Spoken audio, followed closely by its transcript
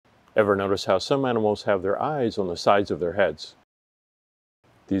Ever notice how some animals have their eyes on the sides of their heads?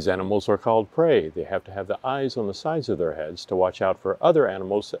 These animals are called prey. They have to have the eyes on the sides of their heads to watch out for other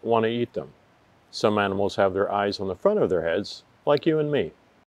animals that want to eat them. Some animals have their eyes on the front of their heads, like you and me.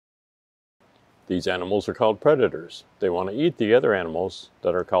 These animals are called predators. They want to eat the other animals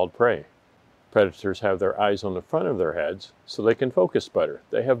that are called prey. Predators have their eyes on the front of their heads so they can focus better.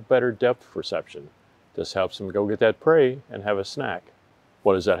 They have better depth perception. This helps them go get that prey and have a snack.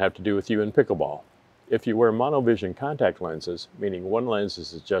 What does that have to do with you in pickleball? If you wear MonoVision contact lenses, meaning one lens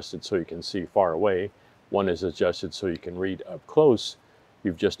is adjusted so you can see far away, one is adjusted so you can read up close,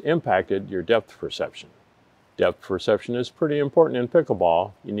 you've just impacted your depth perception. Depth perception is pretty important in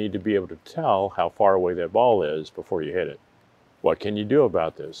pickleball. You need to be able to tell how far away that ball is before you hit it. What can you do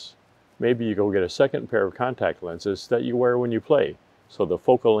about this? Maybe you go get a second pair of contact lenses that you wear when you play, so the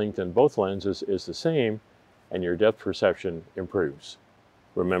focal length in both lenses is the same and your depth perception improves.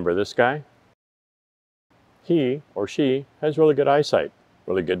 Remember this guy? He or she has really good eyesight,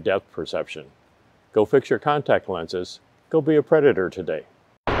 really good depth perception. Go fix your contact lenses. Go be a predator today.